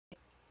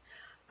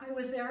I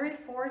was very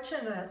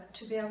fortunate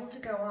to be able to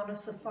go on a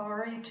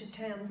safari to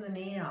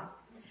Tanzania,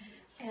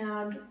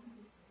 and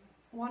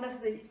one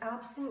of the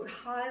absolute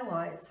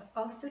highlights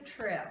of the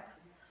trip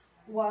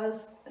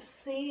was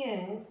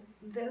seeing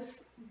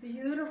this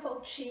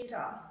beautiful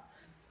cheetah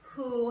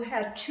who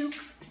had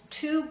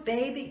two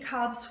baby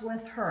cubs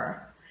with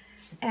her,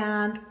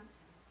 and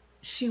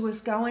she was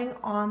going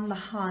on the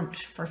hunt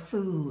for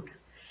food,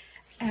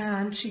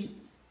 and she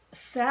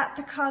sat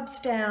the cubs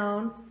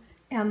down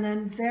and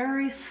then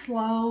very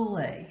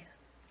slowly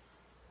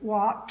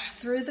walked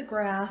through the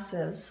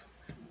grasses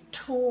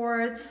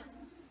towards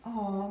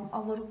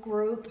a little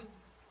group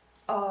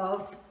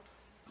of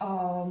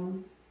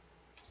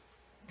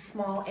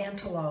small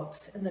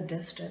antelopes in the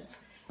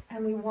distance.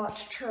 And we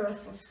watched her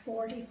for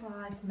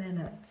 45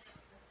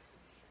 minutes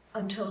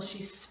until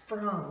she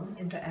sprung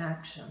into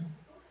action.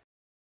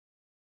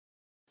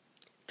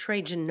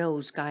 Trajan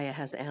knows Gaia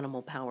has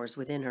animal powers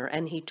within her,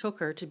 and he took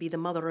her to be the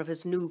mother of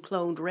his new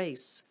cloned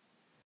race.